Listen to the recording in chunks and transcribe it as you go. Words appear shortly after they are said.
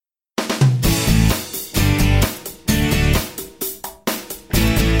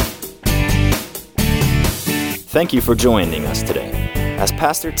Thank you for joining us today as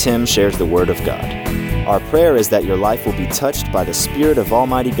Pastor Tim shares the Word of God. Our prayer is that your life will be touched by the Spirit of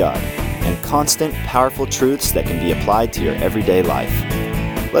Almighty God and constant, powerful truths that can be applied to your everyday life.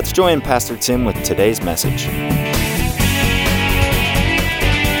 Let's join Pastor Tim with today's message.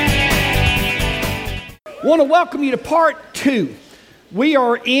 I want to welcome you to part 2. We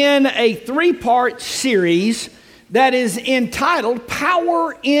are in a 3-part series that is entitled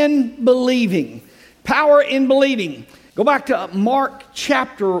Power in Believing. Power in Believing. Go back to Mark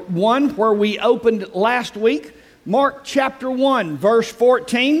chapter 1 where we opened last week. Mark chapter 1 verse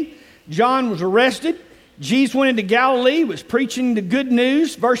 14. John was arrested. Jesus went into Galilee, was preaching the good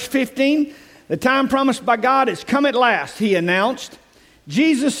news. Verse 15. The time promised by God has come at last, he announced.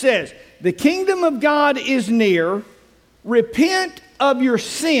 Jesus says, the kingdom of God is near. Repent of your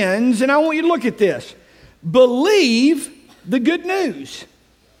sins. And I want you to look at this. Believe the good news.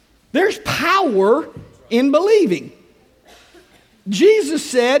 There's power in believing. Jesus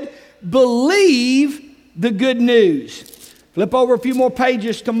said, believe the good news. Flip over a few more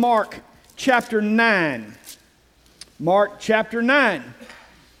pages to Mark chapter 9. Mark chapter 9,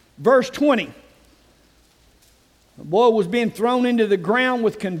 verse 20. The boy was being thrown into the ground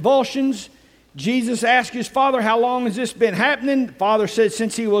with convulsions. Jesus asked his father, how long has this been happening? The father said,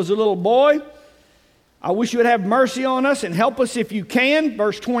 since he was a little boy. I wish you would have mercy on us and help us if you can.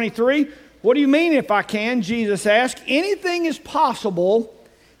 Verse 23, what do you mean if I can? Jesus asked. Anything is possible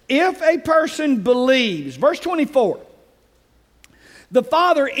if a person believes. Verse 24, the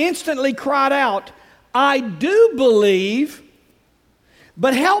father instantly cried out, I do believe,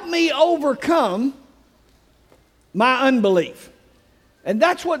 but help me overcome my unbelief. And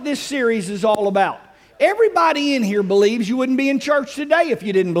that's what this series is all about. Everybody in here believes. You wouldn't be in church today if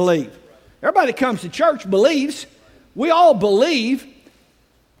you didn't believe. Everybody that comes to church believes. We all believe,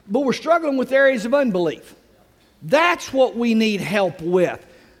 but we're struggling with areas of unbelief. That's what we need help with.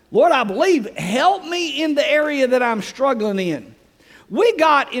 Lord, I believe. Help me in the area that I'm struggling in. We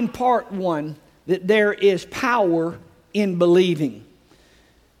got in part 1 that there is power in believing.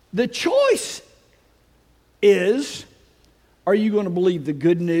 The choice is, are you going to believe the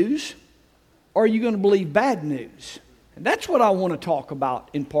good news or are you going to believe bad news? And that's what I want to talk about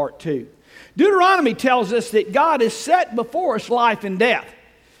in part 2. Deuteronomy tells us that God has set before us life and death.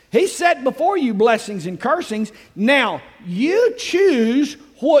 He's set before you blessings and cursings. Now, you choose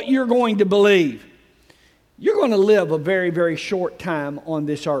what you're going to believe. You're going to live a very, very short time on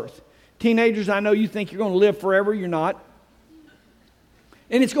this earth. Teenagers, I know you think you're going to live forever. You're not.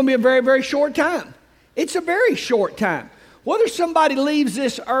 And it's going to be a very, very short time. It's a very short time. Whether somebody leaves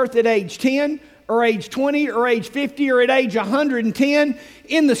this earth at age 10 or age 20 or age 50 or at age 110,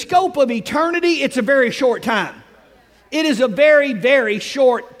 in the scope of eternity, it's a very short time. It is a very, very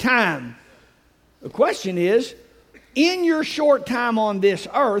short time. The question is, in your short time on this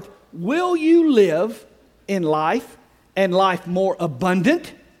earth, will you live in life and life more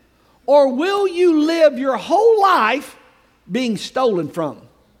abundant? Or will you live your whole life being stolen from?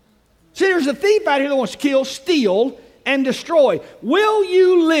 See, there's a thief out here that wants to kill, steal, and destroy. Will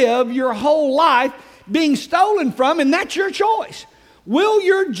you live your whole life being stolen from? And that's your choice. Will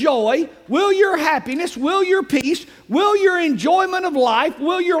your joy, will your happiness, will your peace, will your enjoyment of life,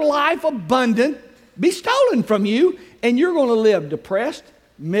 will your life abundant be stolen from you? And you're going to live depressed,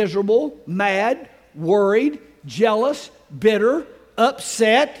 miserable, mad, worried, jealous, bitter,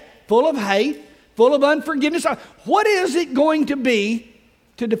 upset, full of hate, full of unforgiveness. What is it going to be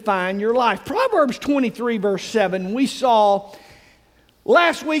to define your life? Proverbs 23 verse 7, we saw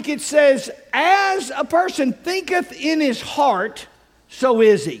last week, it says, as a person thinketh in his heart, so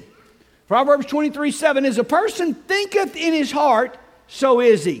is he. Proverbs 23 7, as a person thinketh in his heart, so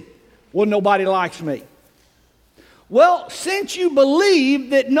is he. Well, nobody likes me. Well, since you believe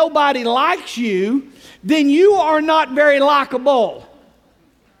that nobody likes you, then you are not very likable.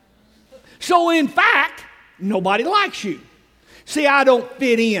 So in fact, nobody likes you. See, I don't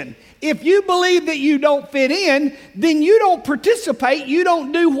fit in. If you believe that you don't fit in, then you don't participate. You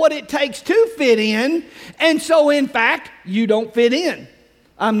don't do what it takes to fit in. And so, in fact, you don't fit in.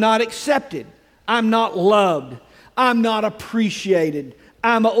 I'm not accepted. I'm not loved. I'm not appreciated.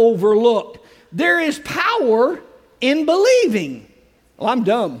 I'm overlooked. There is power in believing. Well, I'm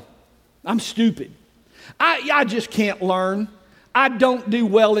dumb. I'm stupid. I just can't learn. I don't do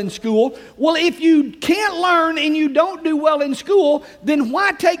well in school. Well, if you can't learn and you don't do well in school, then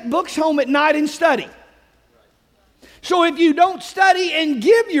why take books home at night and study? So if you don't study and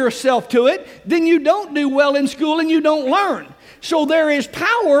give yourself to it, then you don't do well in school and you don't learn. So there is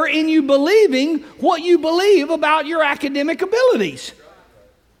power in you believing what you believe about your academic abilities.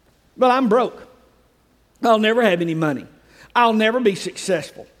 But I'm broke. I'll never have any money. I'll never be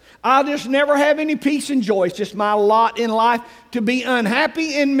successful. I'll just never have any peace and joy. It's just my lot in life to be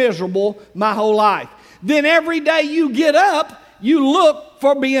unhappy and miserable my whole life. Then every day you get up, you look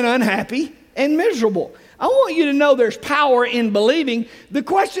for being unhappy and miserable. I want you to know there's power in believing. The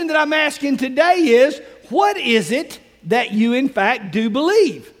question that I'm asking today is, what is it that you in fact do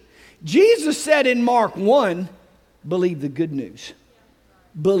believe? Jesus said in Mark 1, believe the good news.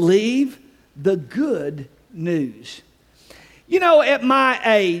 Believe the good news. You know, at my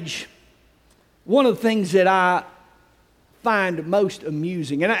age, one of the things that I find most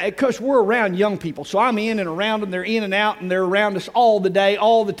amusing, and of course we're around young people, so I'm in and around them, they're in and out, and they're around us all the day,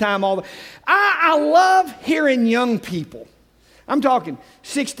 all the time, I love hearing young people. I'm talking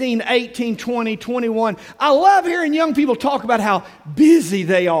 16, 18, 20, 21. I love hearing young people talk about how busy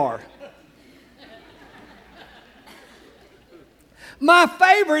they are. My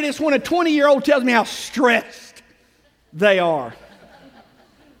favorite is when a 20-year-old tells me how stressed they are.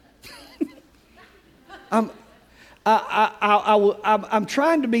 I'm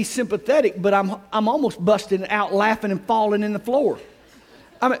trying to be sympathetic, but I'm almost busting out laughing and falling in the floor.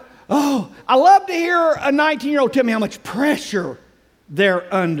 I love to hear a 19-year-old tell me how much pressure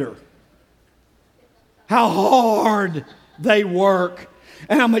they're under, how hard they work,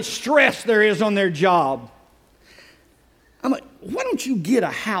 and how much stress there is on their job. I'm like, why don't you get a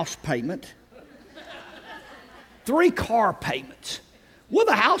house payment? 3 car payments. With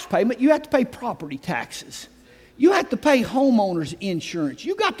a house payment, you have to pay property taxes. You have to pay homeowners insurance.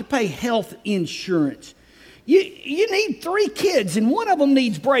 You got to pay health insurance. You need 3 kids, and one of them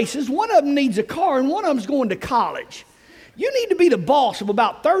needs braces, one of them needs a car, and one of them's going to college. You need to be the boss of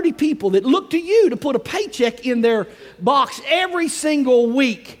about 30 people that look to you to put a paycheck in their box every single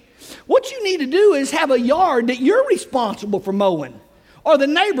week. What you need to do is have a yard that you're responsible for mowing, or the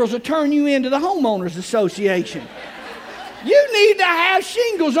neighbors will turn you into the homeowners association. You need to have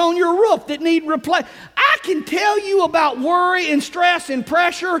shingles on your roof that need replaced. I can tell you about worry and stress and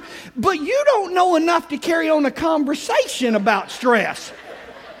pressure, but you don't know enough to carry on a conversation about stress.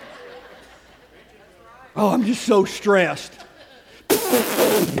 Oh, I'm just so stressed.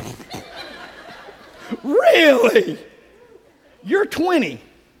 Really? You're 20.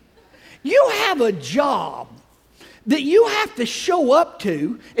 You have a job that you have to show up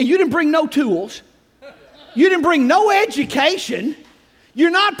to, and you didn't bring no tools. You didn't bring no education.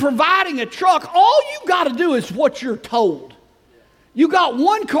 You're not providing a truck. All you got to do is what you're told. You got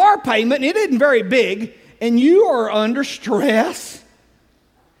 1 car payment, and it isn't very big, and you are under stress.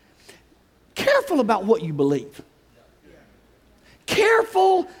 Careful about what you believe.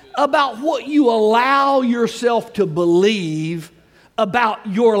 Careful about what you allow yourself to believe about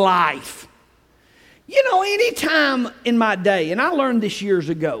your life. You know, any time in my day, and I learned this years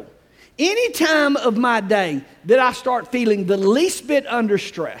ago, any time of my day that I start feeling the least bit under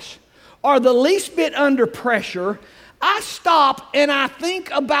stress or the least bit under pressure, I stop and I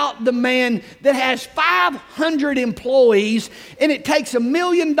think about the man that has 500 employees and it takes $1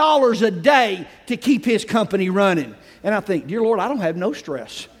 million a day to keep his company running. And I think, dear Lord, I don't have no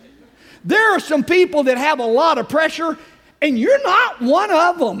stress. There are some people that have a lot of pressure, and you're not one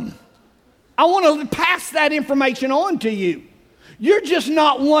of them. I want to pass that information on to you. You're just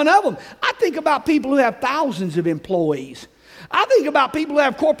not one of them. I think about people who have thousands of employees. I think about people who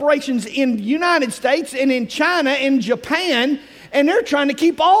have corporations in the United States and in China and Japan, and they're trying to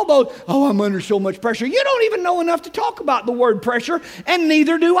keep all those. Oh, I'm under so much pressure. You don't even know enough to talk about the word pressure, and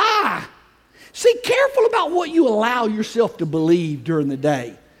neither do I. See, careful about what you allow yourself to believe during the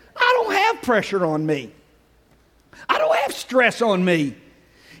day. I don't have pressure on me. I don't have stress on me.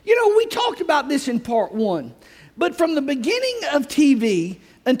 You know, we talked about this in part 1, but from the beginning of TV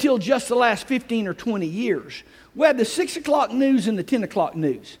until just the last 15 or 20 years, we had the 6 o'clock news and the 10 o'clock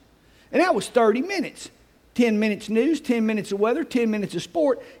news. And that was 30 minutes. 10 minutes news, 10 minutes of weather, 10 minutes of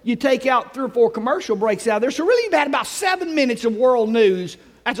sport. You take out 3 or 4 commercial breaks out there. So really you've had about 7 minutes of world news.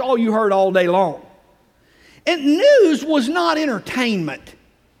 That's all you heard all day long. And news was not entertainment.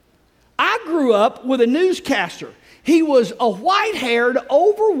 I grew up with a newscaster. He was a white-haired,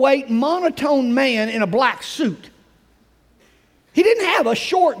 overweight, monotone man in a black suit. He didn't have a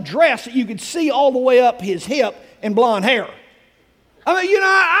short dress that you could see all the way up his hip and blonde hair. I mean, you know,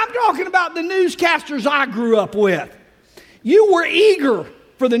 I'm talking about the newscasters I grew up with. You were eager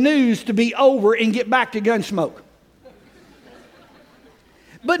for the news to be over and get back to Gunsmoke.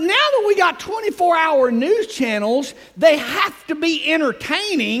 But now that we got 24-hour news channels, they have to be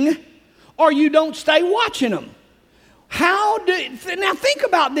entertaining or you don't stay watching them. Now think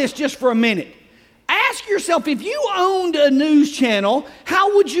about this just for a minute. Ask yourself, if you owned a news channel,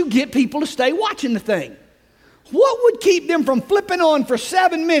 how would you get people to stay watching the thing? What would keep them from flipping on for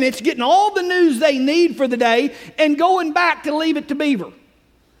 7 minutes, getting all the news they need for the day, and going back to Leave It to Beaver?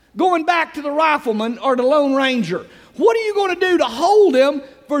 Going back to the Rifleman or the Lone Ranger? What are you going to do to hold them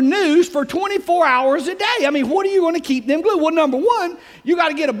for news for 24 hours a day? I mean, what are you going to keep them glued? Well, number one, you got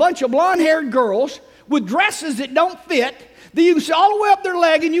to get a bunch of blonde-haired girls with dresses that don't fit, that you can see all the way up their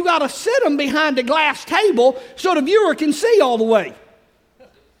leg, and you got to sit them behind a glass table so the viewer can see all the way.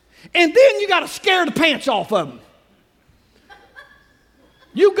 And then you got to scare the pants off of them.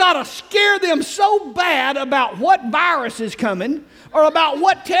 You got to scare them so bad about what virus is coming, or about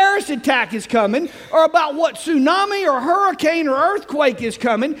what terrorist attack is coming, or about what tsunami or hurricane or earthquake is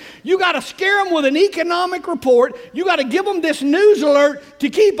coming. You got to scare them with an economic report. You got to give them this news alert to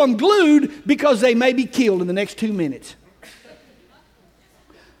keep them glued because they may be killed in the next 2 minutes.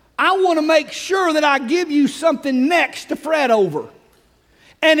 I want to make sure that I give you something next to fret over.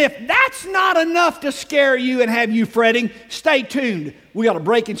 And if that's not enough to scare you and have you fretting, stay tuned. We got a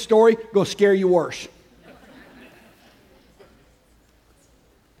breaking story, going to scare you worse.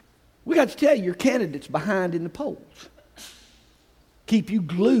 We got to tell you your candidate's behind in the polls. Keep you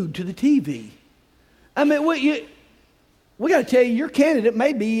glued to the TV. I mean, we got to tell you your candidate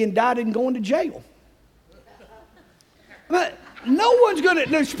may be indicted and going to jail. But no one's going to,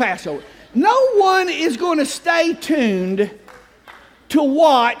 there's Passover. No one is going to stay tuned to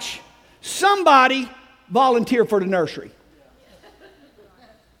watch somebody volunteer for the nursery.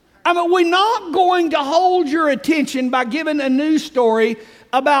 I mean, we're not going to hold your attention by giving a news story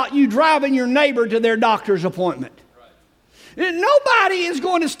about you driving your neighbor to their doctor's appointment. Right. Nobody is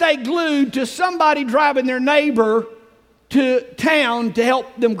going to stay glued to somebody driving their neighbor to town to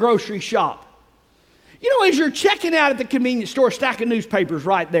help them grocery shop. You know, as you're checking out at the convenience store, a stack of newspapers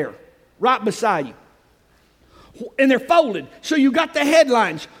right there, right beside you. And they're folded. So you got the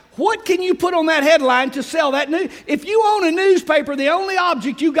headlines. What can you put on that headline to sell that news? If you own a newspaper, the only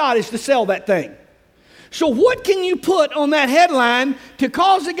object you got is to sell that thing. So what can you put on that headline to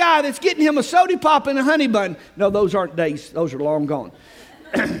cause a guy that's getting him a soda pop and a honey bun? No, those aren't days. Those are long gone.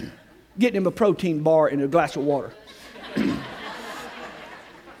 Getting him a protein bar and a glass of water.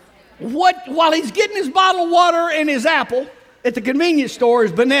 While he's getting his bottle of water and his apple at the convenience store,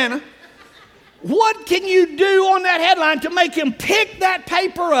 his banana, what can you do on that headline to make him pick that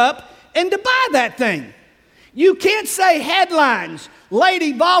paper up and to buy that thing? You can't say headlines,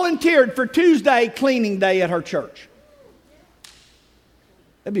 lady volunteered for Tuesday cleaning day at her church.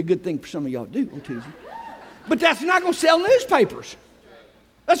 That'd be a good thing for some of y'all to do on Tuesday. But that's not going to sell newspapers.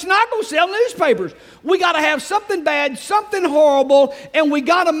 That's not going to sell newspapers. We got to have something bad, something horrible, and we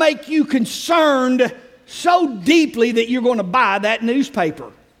got to make you concerned so deeply that you're going to buy that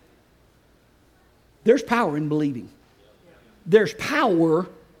newspaper. There's power in believing. There's power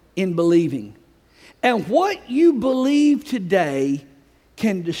in believing. And what you believe today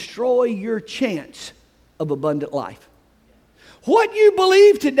can destroy your chance of abundant life. What you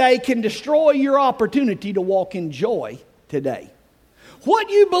believe today can destroy your opportunity to walk in joy today. What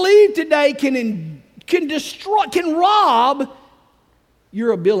you believe today can rob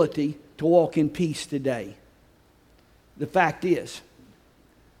your ability to walk in peace today. The fact is,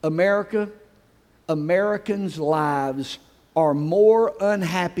 Americans' lives are more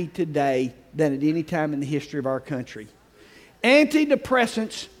unhappy today than at any time in the history of our country.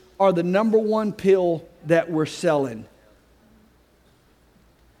 Antidepressants are the number one pill that we're selling.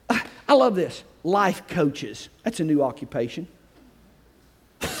 I love this. Life coaches. That's a new occupation.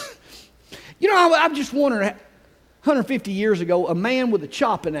 You know, I'm just wondering, 150 years ago, a man with a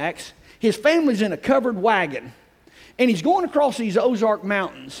chopping axe, his family's in a covered wagon, and he's going across these Ozark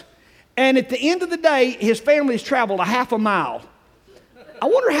Mountains. And at the end of the day, his family's traveled a half a mile. I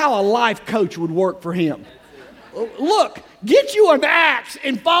wonder how a life coach would work for him. Look, get you an axe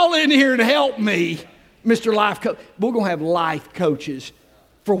and fall in here and help me, Mr. Life Coach. We're going to have life coaches.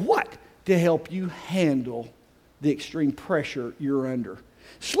 For what? To help you handle the extreme pressure you're under.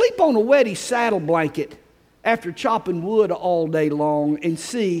 Sleep on a wetty saddle blanket after chopping wood all day long and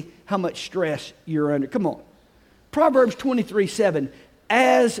see how much stress you're under. Come on. Proverbs 23:7.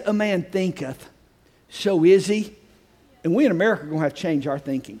 As a man thinketh, so is he. And we in America are going to have to change our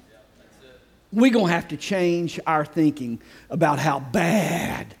thinking. We're going to have to change our thinking about how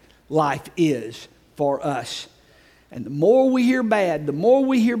bad life is for us. And the more we hear bad, the more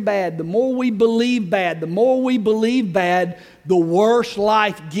we hear bad, the more we believe bad, the more we believe bad, the worse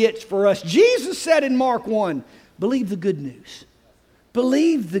life gets for us. Jesus said in Mark 1, believe the good news.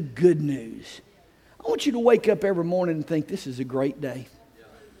 Believe the good news. I want you to wake up every morning and think, this is a great day.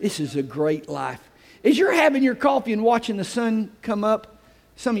 This is a great life. As you're having your coffee and watching the sun come up,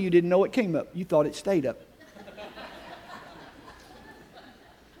 some of you didn't know it came up. You thought it stayed up.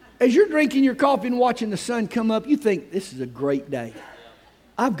 As you're drinking your coffee and watching the sun come up, you think, this is a great day.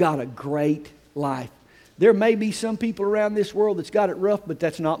 I've got a great life. There may be some people around this world that's got it rough, but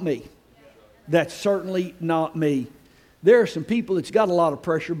that's not me. That's certainly not me. There are some people that's got a lot of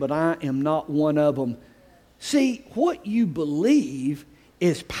pressure, but I am not one of them. See, what you believe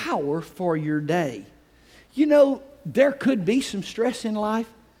is power for your day. You know, there could be some stress in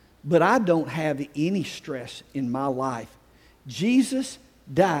life, but I don't have any stress in my life. Jesus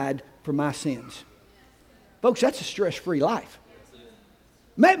died for my sins. Folks, that's a stress-free life.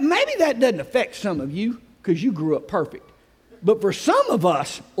 Maybe that doesn't affect some of you because you grew up perfect. But for some of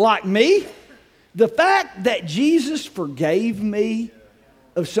us, like me, the fact that Jesus forgave me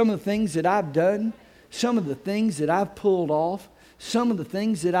of some of the things that I've done, some of the things that I've pulled off, some of the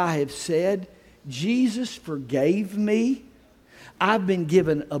things that I have said, Jesus forgave me. I've been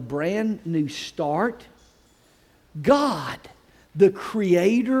given a brand new start. God, the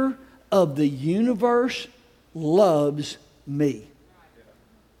creator of the universe, loves me.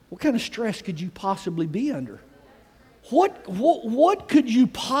 What kind of stress could you possibly be under? What could you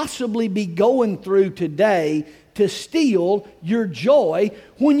possibly be going through today to steal your joy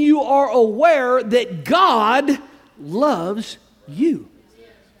when you are aware that God loves you?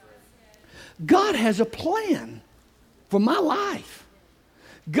 God has a plan for my life.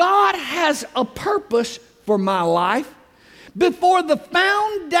 God has a purpose for my life. Before the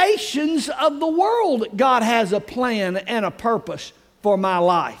foundations of the world, God has a plan and a purpose for my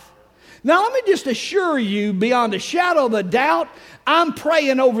life. Now, let me just assure you, beyond a shadow of a doubt, I'm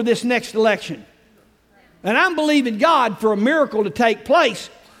praying over this next election. And I'm believing God for a miracle to take place.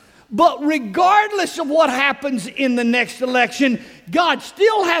 But regardless of what happens in the next election, God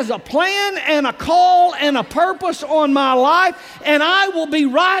still has a plan and a call and a purpose on my life. And I will be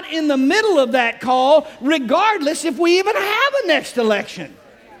right in the middle of that call, regardless if we even have a next election.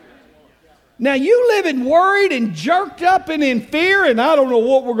 Now, you living worried and jerked up and in fear, and I don't know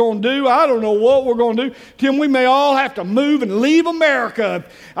what we're going to do. I don't know what we're going to do. Tim, we may all have to move and leave America.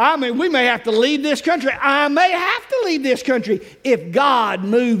 I mean, we may have to leave this country. I may have to leave this country if God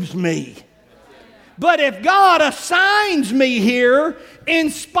moves me. But if God assigns me here,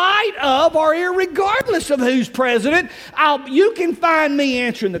 in spite of or irregardless of who's president, you can find me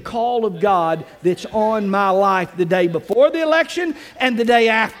answering the call of God that's on my life the day before the election and the day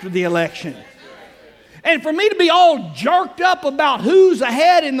after the election. And for me to be all jerked up about who's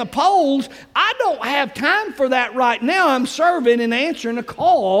ahead in the polls, I don't have time for that right now. I'm serving and answering a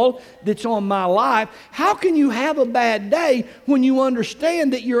call that's on my life. How can you have a bad day when you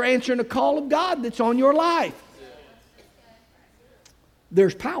understand that you're answering a call of God that's on your life?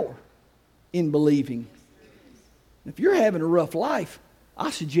 There's power in believing. If you're having a rough life, I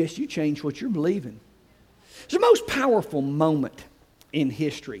suggest you change what you're believing. It's the most powerful moment in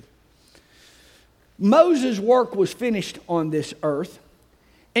history. Moses' work was finished on this earth,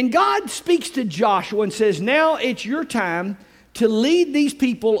 and God speaks to Joshua and says, now it's your time to lead these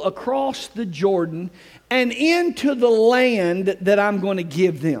people across the Jordan and into the land that I'm going to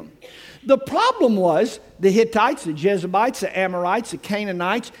give them. The problem was the Hittites, the Jebusites, the Amorites, the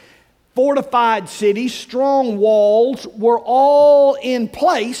Canaanites, fortified cities, strong walls were all in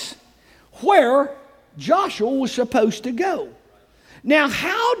place where Joshua was supposed to go. Now,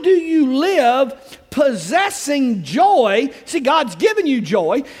 how do you live possessing joy? See, God's given you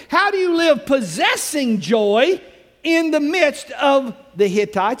joy. How do you live possessing joy in the midst of the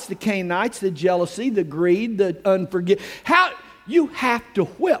Hittites, the Canaanites, the jealousy, the greed, the unforgiveness? You have to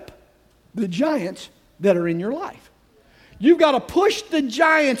whip the giants that are in your life. You've got to push the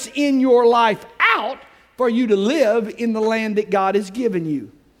giants in your life out for you to live in the land that God has given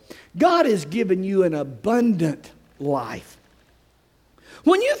you. God has given you an abundant life.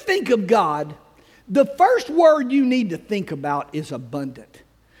 When you think of God, the first word you need to think about is abundant.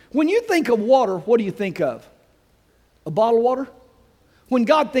 When you think of water, what do you think of? A bottle of water? When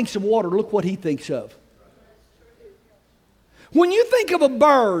God thinks of water, look what He thinks of. When you think of a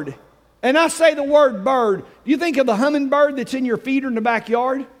bird, and I say the word bird, do you think of the hummingbird that's in your feeder in the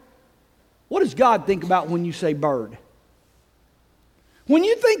backyard? What does God think about when you say bird? When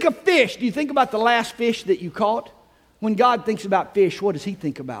you think of fish, do you think about the last fish that you caught? When God thinks about fish, what does He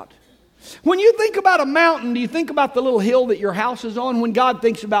think about? When you think about a mountain, do you think about the little hill that your house is on? When God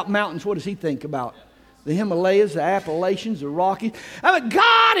thinks about mountains, what does He think about? The Himalayas, the Appalachians, the Rockies. I mean,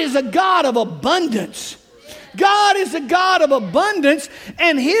 God is a God of abundance. God is a God of abundance,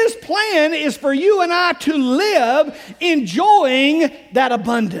 and His plan is for you and I to live enjoying that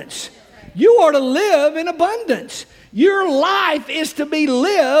abundance. You are to live in abundance. Your life is to be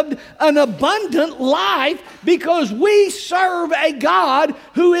lived an abundant life because we serve a God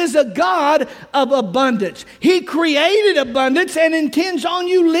who is a God of abundance. He created abundance and intends on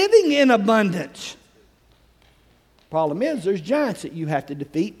you living in abundance. Problem is, there's giants that you have to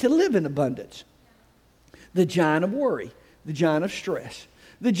defeat to live in abundance. The giant of worry, the giant of stress,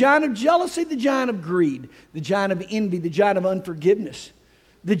 the giant of jealousy, the giant of greed, the giant of envy, the giant of unforgiveness,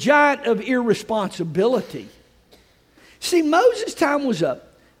 the giant of irresponsibility. See, Moses' time was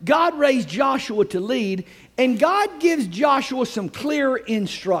up. God raised Joshua to lead, and God gives Joshua some clear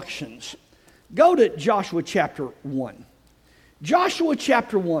instructions. Go to Joshua chapter 1. Joshua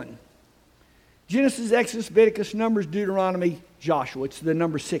chapter 1. Genesis, Exodus, Leviticus, Numbers, Deuteronomy, Joshua. It's the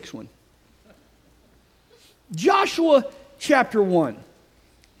number 6 one. Joshua chapter 1.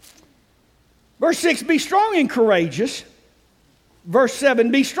 Verse 6, be strong and courageous. Verse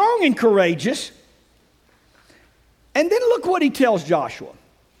 7, be strong and courageous. And then look what he tells Joshua.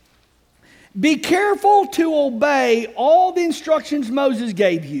 Be careful to obey all the instructions Moses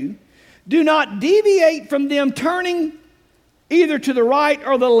gave you. Do not deviate from them, turning either to the right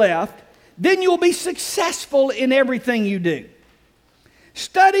or the left. Then you'll be successful in everything you do.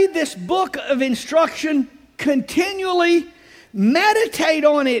 Study this book of instruction continually. Meditate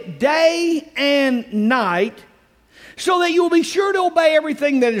on it day and night so that you will be sure to obey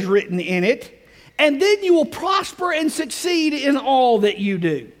everything that is written in it. And then you will prosper and succeed in all that you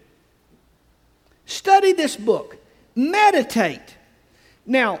do. Study this book. Meditate.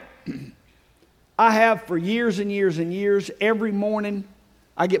 Now, I have for years and years and years, every morning,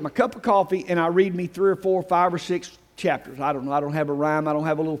 I get my cup of coffee and I read me 3 or 4, 5 or 6 chapters. I don't know. I don't have a rhyme. I don't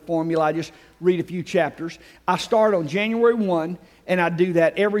have a little formula. I just read a few chapters. I start on January 1, and I do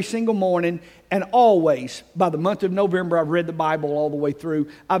that every single morning. And always, by the month of November, I've read the Bible all the way through.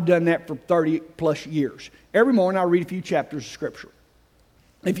 I've done that for 30 plus years. Every morning, I read a few chapters of Scripture.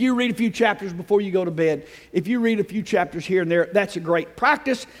 If you read a few chapters before you go to bed, if you read a few chapters here and there, that's a great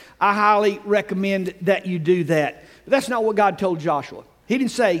practice. I highly recommend that you do that. But that's not what God told Joshua. He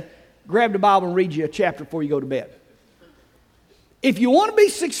didn't say, grab the Bible and read you a chapter before you go to bed. If you want to be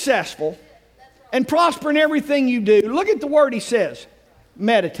successful and prosper in everything you do, look at the word he says,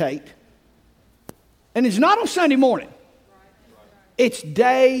 meditate. And it's not on Sunday morning. It's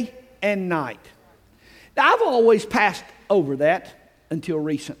day and night. Now, I've always passed over that until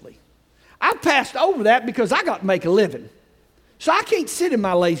recently. I've passed over that because I got to make a living. So I can't sit in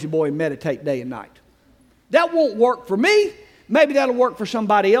my lazy boy and meditate day and night. That won't work for me. Maybe that'll work for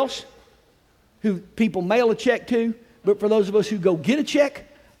somebody else who people mail a check to. But for those of us who go get a check,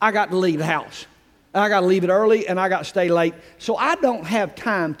 I got to leave the house. I got to leave it early and I got to stay late. So I don't have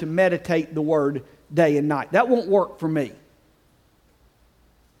time to meditate the word day and night. That won't work for me.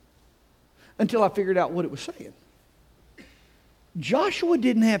 Until I figured out what it was saying. Joshua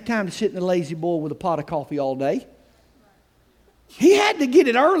didn't have time to sit in the lazy boy with a pot of coffee all day. He had to get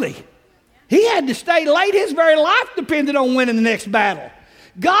it early. He had to stay late. His very life depended on winning the next battle.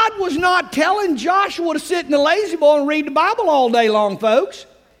 God was not telling Joshua to sit in the lazy boy and read the Bible all day long, folks.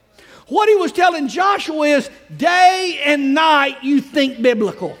 What he was telling Joshua is, day and night you think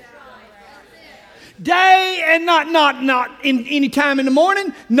biblical. Day and night, not any time in the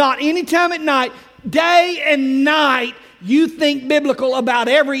morning, not any time at night. Day and night you think biblical about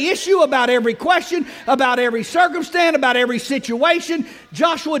every issue, about every question, about every circumstance, about every situation.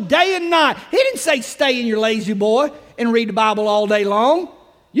 Joshua, day and night. He didn't say stay in your lazy boy and read the Bible all day long.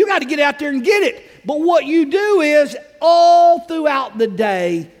 You got to get out there and get it. But what you do is all throughout the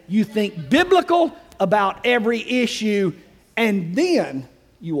day, you think biblical about every issue, and then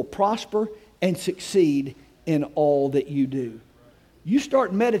you will prosper and succeed in all that you do. You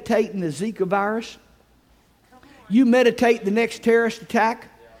start meditating the Zika virus. You meditate the next terrorist attack.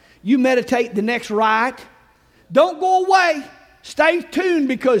 You meditate the next riot. Don't go away. Stay tuned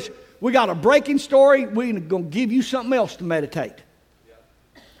because we got a breaking story. We're going to give you something else to meditate.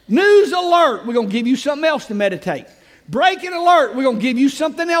 News alert. We're going to give you something else to meditate. Breaking alert. We're going to give you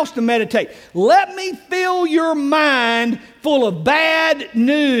something else to meditate. Let me fill your mind full of bad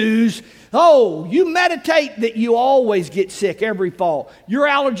news. Oh, you meditate that you always get sick every fall. Your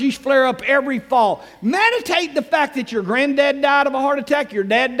allergies flare up every fall. Meditate the fact that your granddad died of a heart attack, your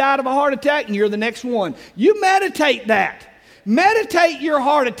dad died of a heart attack, and you're the next one. You meditate that. Meditate your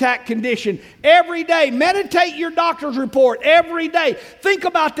heart attack condition every day. Meditate your doctor's report every day. Think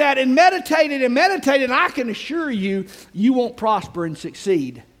about that and meditate it and meditate it. And I can assure you, you won't prosper and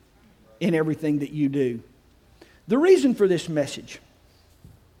succeed in everything that you do. The reason for this message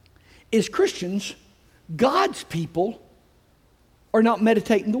is Christians, God's people, are not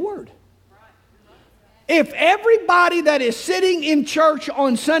meditating the Word. If everybody that is sitting in church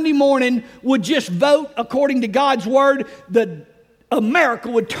on Sunday morning would just vote according to God's word, America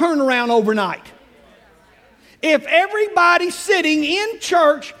would turn around overnight. If everybody sitting in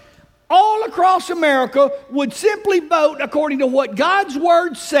church all across America would simply vote according to what God's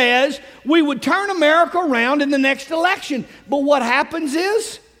word says, we would turn America around in the next election. But what happens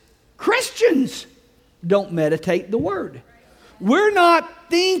is Christians don't meditate the word. We're not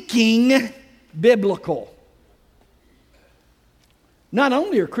thinking biblical. Not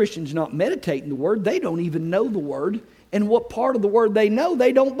only are Christians not meditating the word, they don't even know the word. And what part of the word they know,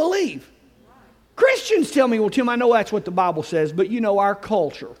 they don't believe. Christians tell me, well, Tim, I know that's what the Bible says, but you know our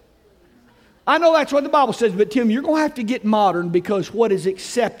culture. I know that's what the Bible says, but Tim, you're going to have to get modern because what is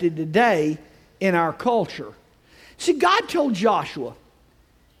accepted today in our culture. See, God told Joshua,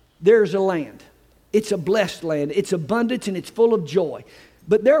 there's a land. It's a blessed land. It's abundance and it's full of joy.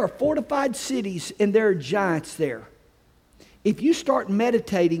 But there are fortified cities and there are giants there. If you start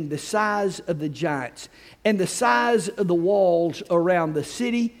meditating the size of the giants and the size of the walls around the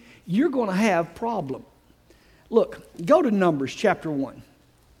city, you're going to have problem. Look, go to Numbers chapter 1.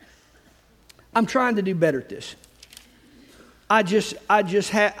 I'm trying to do better at this. I just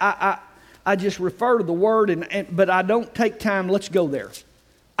refer to the word, but I don't take time. Let's go there.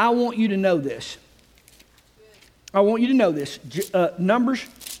 I want you to know this. I want you to know this. Numbers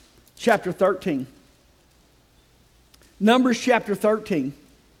chapter 13. Numbers chapter 13,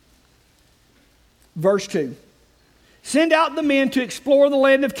 verse 2. Send out the men to explore the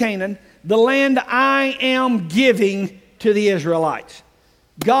land of Canaan, the land I am giving to the Israelites.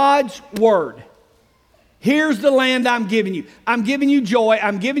 God's word. Here's the land I'm giving you. I'm giving you joy.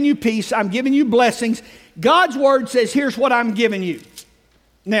 I'm giving you peace. I'm giving you blessings. God's word says, here's what I'm giving you.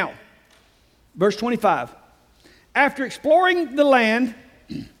 Now, verse 25. After exploring the land,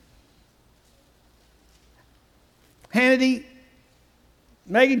 Hannity,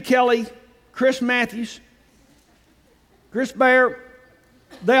 Megan Kelly, Chris Matthews, Chris Bear,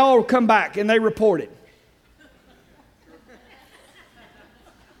 they all come back and they reported.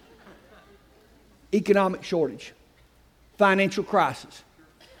 Economic shortage, financial crisis.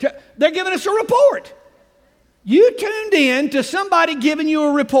 They're giving us a report. You tuned in to somebody giving you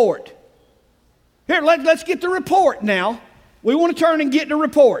a report. Here, let's get the report now. We want to turn and get the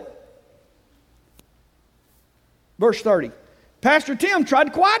report. Verse 30. Pastor Tim tried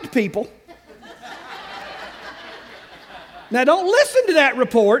to quiet the people. Now don't listen to that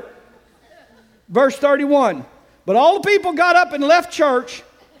report. Verse 31. But all the people got up and left church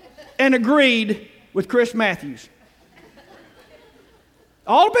and agreed with Chris Matthews.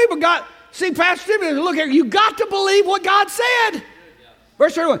 All the people see, Pastor Tim, look here, you got to believe what God said.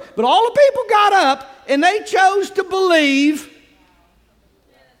 Verse 31. But all the people got up and they chose to believe.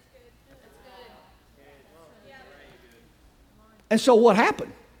 And so what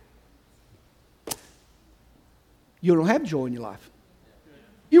happened? You don't have joy in your life.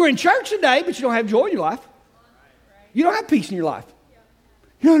 You're in church today, but you don't have joy in your life. You don't have peace in your life.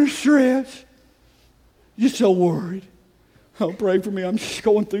 You're under stress. You're so worried. Oh, pray for me. I'm just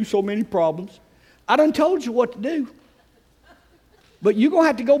going through so many problems. I done told you what to do. But you're going to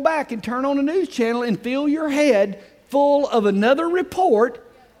have to go back and turn on a news channel and fill your head full of another report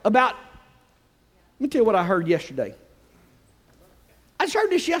about, let me tell you what I heard yesterday. I just heard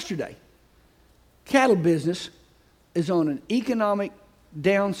this yesterday. Cattle business is on an economic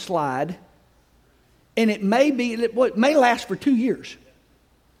downslide, and it may last for 2 years.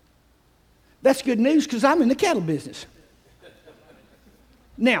 That's good news because I'm in the cattle business.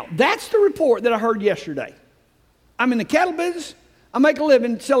 Now, that's the report that I heard yesterday. I'm in the cattle business. I make a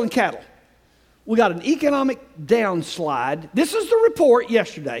living selling cattle. We got an economic downslide. This is the report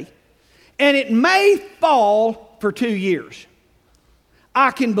yesterday, and it may fall for 2 years.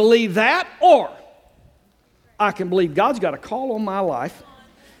 I can believe that, or I can believe God's got a call on my life.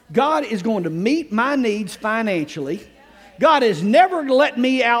 God is going to meet my needs financially. God has never let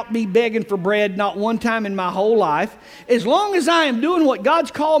me out be begging for bread, not one time in my whole life. As long as I am doing what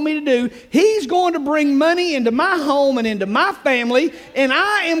God's called me to do, He's going to bring money into my home and into my family, and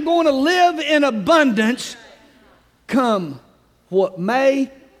I am going to live in abundance. Come what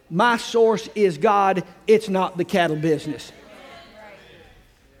may, my source is God. It's not the cattle business.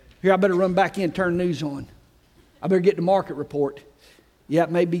 Here, I better run back in and turn news on. I better get the market report. Yeah,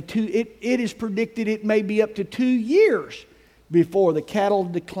 it may be it is predicted it may be up to 2 years before the cattle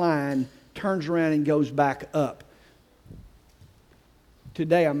decline turns around and goes back up.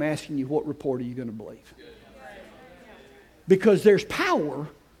 Today I'm asking you, what report are you going to believe? Because there's power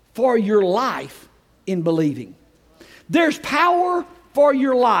for your life in believing. There's power for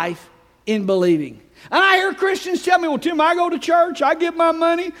your life in believing. And I hear Christians tell me, well, Tim, I go to church, I give my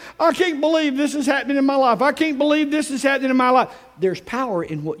money. I can't believe this is happening in my life. I can't believe this is happening in my life. There's power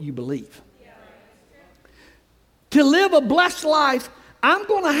in what you believe. To live a blessed life, I'm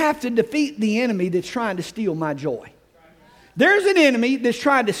going to have to defeat the enemy that's trying to steal my joy. There's an enemy that's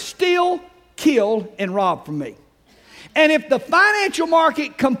trying to steal, kill, and rob from me. And if the financial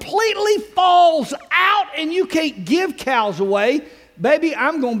market completely falls out and you can't give cows away, baby,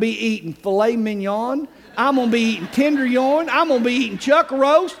 I'm going to be eating filet mignon. I'm going to be eating tenderloin. I'm going to be eating chuck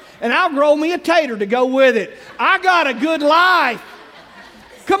roast. And I'll grow me a tater to go with it. I got a good life.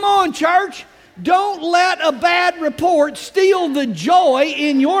 Come on, church. Don't let a bad report steal the joy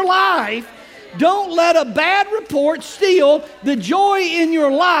in your life. Don't let a bad report steal the joy in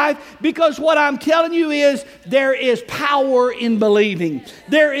your life, because what I'm telling you is there is power in believing.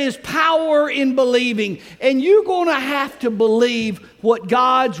 There is power in believing. And you're going to have to believe what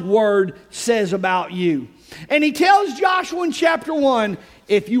God's Word says about you. And He tells Joshua in chapter 1,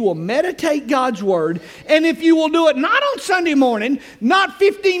 if you will meditate God's Word, and if you will do it not on Sunday morning, not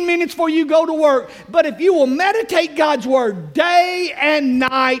 15 minutes before you go to work, but if you will meditate God's Word day and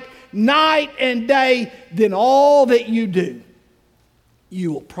night and day, then all that you do,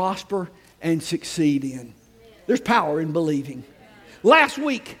 you will prosper and succeed in. There's power in believing. Last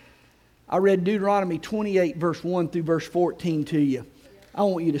week, I read Deuteronomy 28, verse 1 through verse 14 to you. I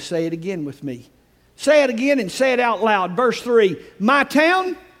want you to say it again with me. Say it again and say it out loud. Verse 3, my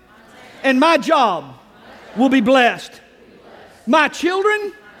town and my job will be blessed. My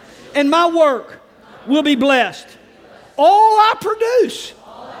children and my work will be blessed. All I produce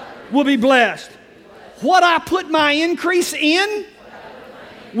will be blessed. What I put my increase in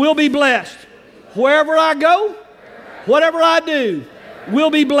will be blessed. Wherever I go, whatever I do,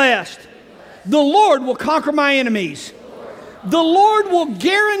 will be blessed. The Lord will conquer my enemies. The Lord will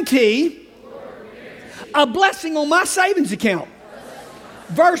guarantee a blessing on my savings account.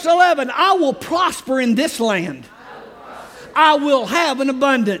 Verse 11, I will prosper in this land. I will have an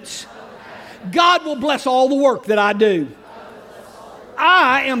abundance. God will bless all the work that I do.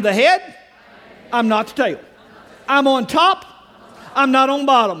 I am the head. I'm not the tail. I'm on top. I'm not on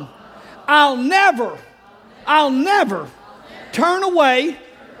bottom. I'll never turn away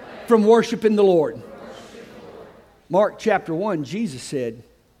from worshiping the Lord. Mark chapter 1, Jesus said,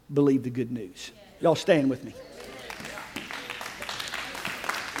 believe the good news. Y'all stand with me.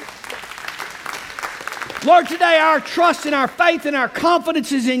 Lord, today our trust and our faith and our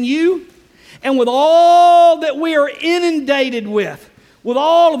confidence is in you. And with all that we are inundated with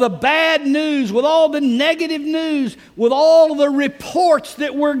all of the bad news, with all the negative news, with all of the reports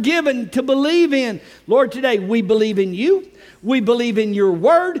that we're given to believe in, Lord, today we believe in you, we believe in your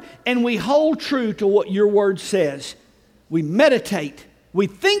word, and we hold true to what your word says. We meditate, we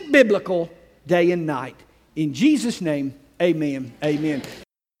think biblical day and night. In Jesus' name, amen. Amen.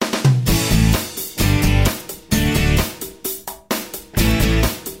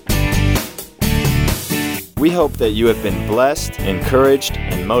 We hope that you have been blessed, encouraged,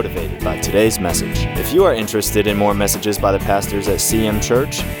 and motivated by today's message. If you are interested in more messages by the pastors at CM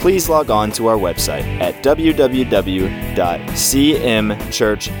Church, please log on to our website at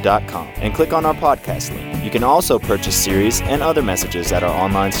www.cmchurch.com and click on our podcast link. You can also purchase series and other messages at our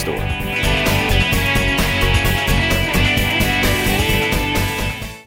online store.